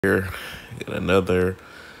here get another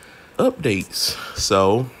updates.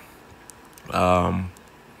 So, um,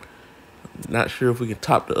 not sure if we can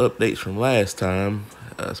top the updates from last time,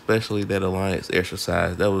 especially that alliance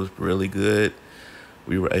exercise. That was really good.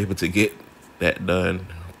 We were able to get that done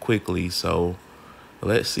quickly. So,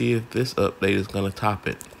 let's see if this update is going to top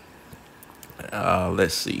it.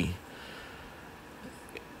 Let's see.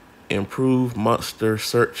 Improve monster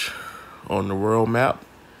search on the world map.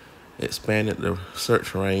 Expanded the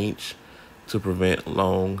search range to prevent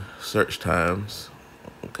long search times.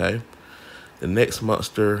 Okay. The next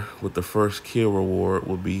monster with the first kill reward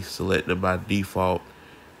will be selected by default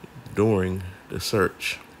during the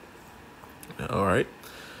search. All right.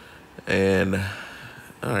 And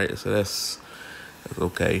all right, so that's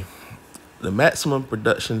okay. The maximum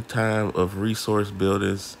production time of resource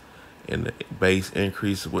buildings in the base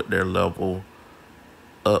increases with their level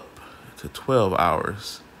up to 12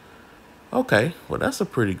 hours. Okay, well, that's a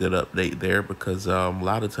pretty good update there because a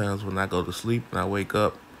lot of times when I go to sleep and I wake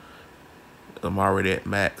up, I'm already at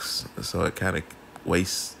max, so it kind of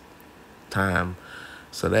wastes time.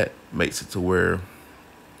 So that makes it to where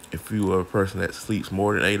if you are a person that sleeps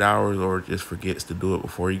more than 8 hours or just forgets to do it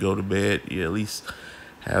before you go to bed, you at least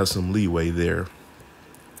have some leeway there.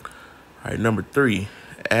 All right, number 3,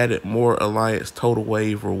 added more Alliance Total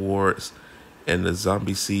Wave rewards in the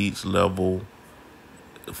Zombie Siege level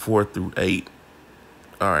 4 through 8.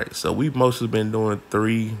 All right, so we've mostly been doing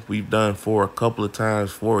 3. We've done 4 a couple of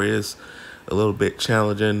times. 4 is a little bit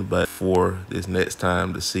challenging, but for this next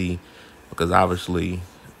time to see, because obviously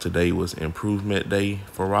today was improvement day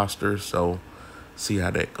for rosters, so see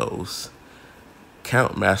how that goes.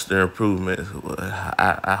 Count master improvement.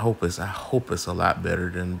 I hope it's a lot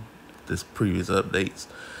better than this previous updates.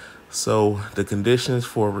 So the conditions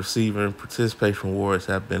for receiving participation rewards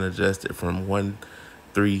have been adjusted from 1,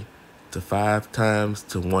 3 to 5 times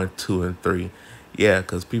to 1, 2, and 3. Yeah,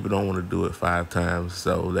 because people don't want to do it 5 times.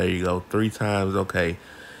 So there you go. 3 times, okay.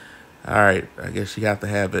 All right, I guess you have to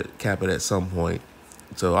have it, cap it at some point.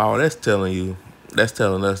 So all that's telling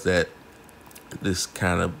us that this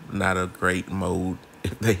kind of not a great mode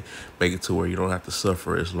if they make it to where you don't have to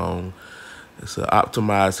suffer as long. So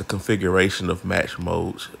optimize the configuration of match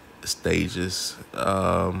modes stages.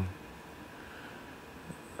 All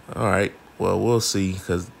right, well, we'll see,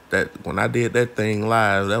 because that when I did that thing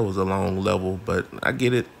live, that was a long level, but I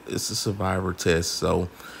get it. It's a survivor test, so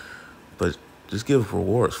but just give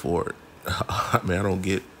rewards for it. I mean, I don't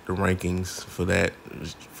get the rankings for that,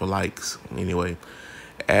 for likes. Anyway,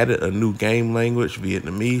 added a new game language,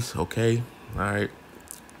 Vietnamese. Okay, all right.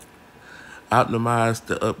 Optimize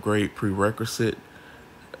the upgrade prerequisite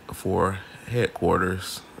for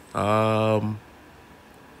headquarters.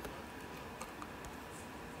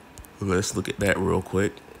 Let's look at that real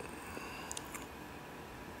quick.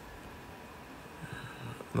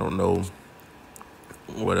 I don't know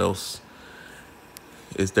what else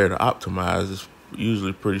is there to optimize. It's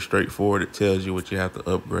usually pretty straightforward. It tells you what you have to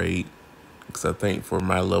upgrade. Because I think for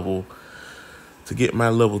my level, to get my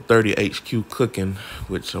level 30 HQ cooking,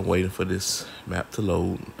 which I'm waiting for this map to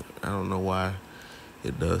load. I don't know why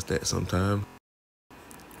it does that sometimes.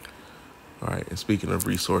 All right, and speaking of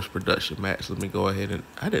resource production match, let me go ahead and,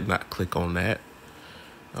 I did not click on that.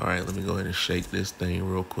 All right, let me go ahead and shake this thing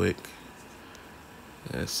real quick.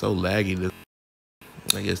 It's so laggy.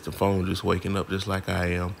 I guess the phone just waking up just like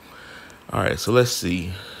I am. All right, so let's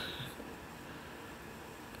see.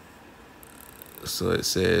 So it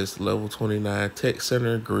says level 29 tech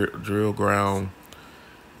center drill ground.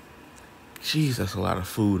 Jeez, that's a lot of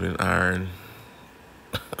food and iron.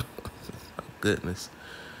 Oh, goodness.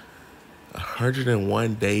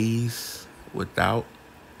 101 days without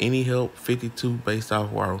any help. 52 based off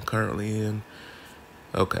where I'm currently in.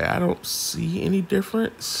 Okay, I don't see any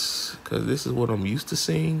difference because this is what I'm used to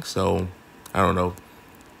seeing. So I don't know.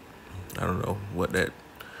 I don't know what that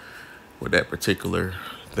particular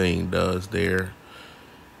thing does there.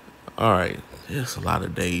 All right, there's a lot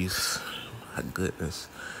of days. My goodness.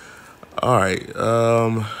 All right.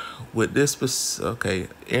 With this okay,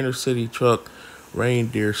 inner city truck,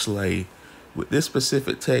 Reindeer Sleigh. With this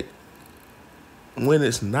specific tech, when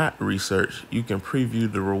it's not researched, you can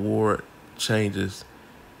preview the reward changes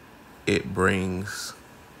it brings.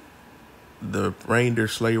 The Reindeer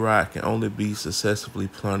sleigh ride can only be successfully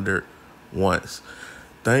plundered once.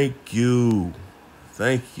 Thank you,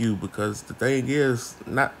 because the thing is,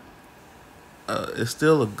 not it's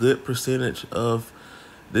still a good percentage of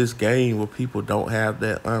this game where people don't have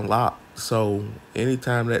that unlocked. So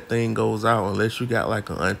anytime that thing goes out, unless you got like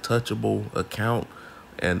an untouchable account,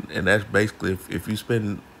 and that's basically if you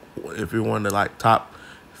spend, if you're one of the like top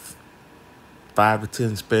 5 to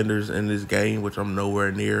 10 spenders in this game, which I'm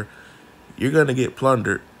nowhere near, you're gonna get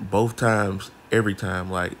plundered both times, every time.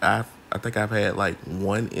 Like I think I've had like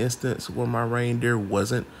one instance where my reindeer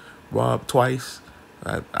wasn't robbed twice.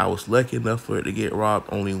 I was lucky enough for it to get robbed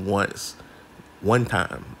only once, one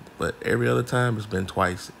time, but every other time it's been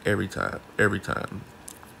twice, every time.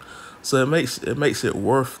 So it makes it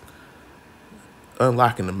worth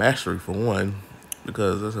unlocking the mastery for one,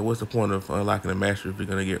 because I said, what's the point of unlocking the mastery if you're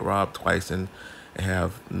gonna get robbed twice and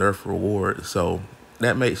have nerf reward? So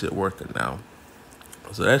that makes it worth it now.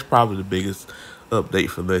 So that's probably the biggest update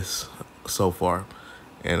for this so far.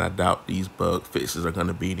 And I doubt these bug fixes are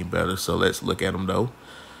gonna be any better. So let's look at them though.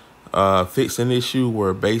 Fix an issue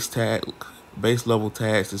where base level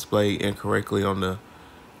tags display incorrectly on the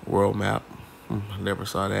world map. I never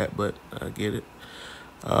saw that, but I get it.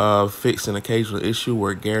 Fix an occasional issue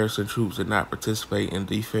where garrison troops did not participate in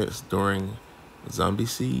defense during zombie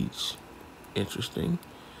siege. Interesting.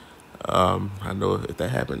 I know if that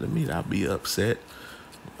happened to me, I'd be upset.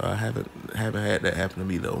 I haven't had that happen to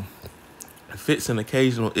me though. Fix an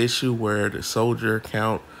occasional issue where the soldier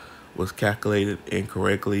count was calculated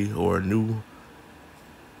incorrectly, or a new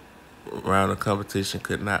round of competition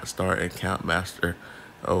could not start in Count Master.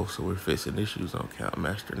 Oh, so we're fixing issues on Count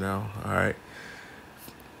Master now. All right.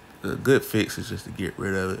 The good fix is just to get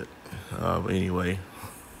rid of it. Anyway.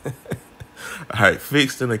 All right.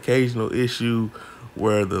 Fixed an occasional issue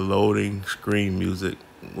where the loading screen music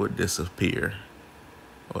would disappear.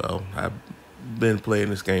 Well, I've been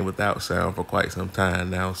playing this game without sound for quite some time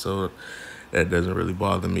now, so that doesn't really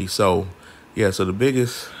bother me. So, yeah, so the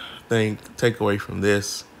biggest takeaway from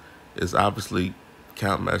this is obviously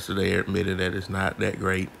Count Master. They admitted that it's not that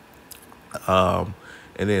great. And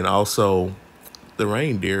then also the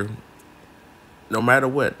reindeer, no matter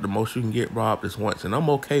what, the most you can get robbed is once. And I'm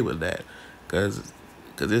okay with that because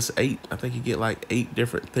it's 8. I think you get like 8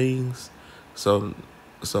 different things. So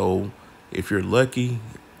if you're lucky,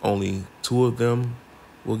 only 2 of them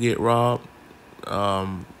will get robbed.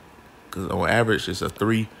 Because on average, it's a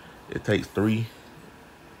 3. It takes 3.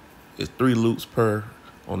 It's 3 loops per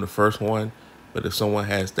on the first one. But if someone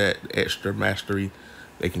has that extra mastery,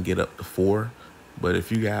 they can get up to 4. But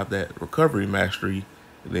if you have that recovery mastery,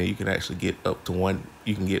 then you can actually get up to 1.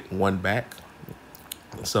 You can get 1 back.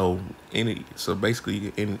 So basically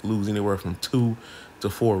you can lose anywhere from 2 to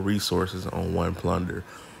 4 resources on 1 plunder.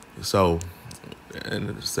 So, and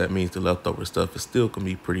that means the leftover stuff is still can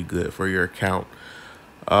be pretty good for your account.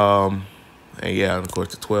 And yeah, and of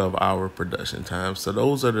course the 12-hour production time. So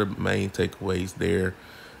those are the main takeaways there.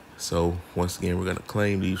 So once again, we're gonna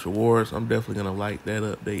claim these rewards. I'm definitely gonna like that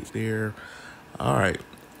update there. All right.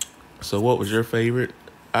 So what was your favorite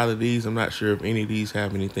out of these? I'm not sure if any of these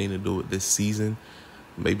have anything to do with this season.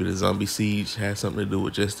 Maybe the zombie siege has something to do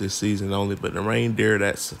with just this season only. But the reindeer,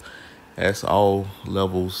 that's all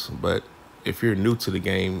levels. But if you're new to the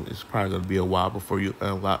game, it's probably gonna be a while before you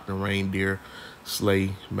unlock the reindeer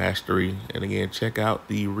sleigh mastery. And again, check out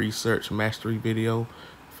the research mastery video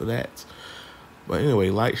for that. But anyway,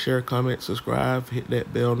 like, share, comment, subscribe, hit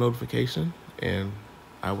that bell notification, and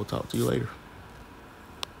I will talk to you later.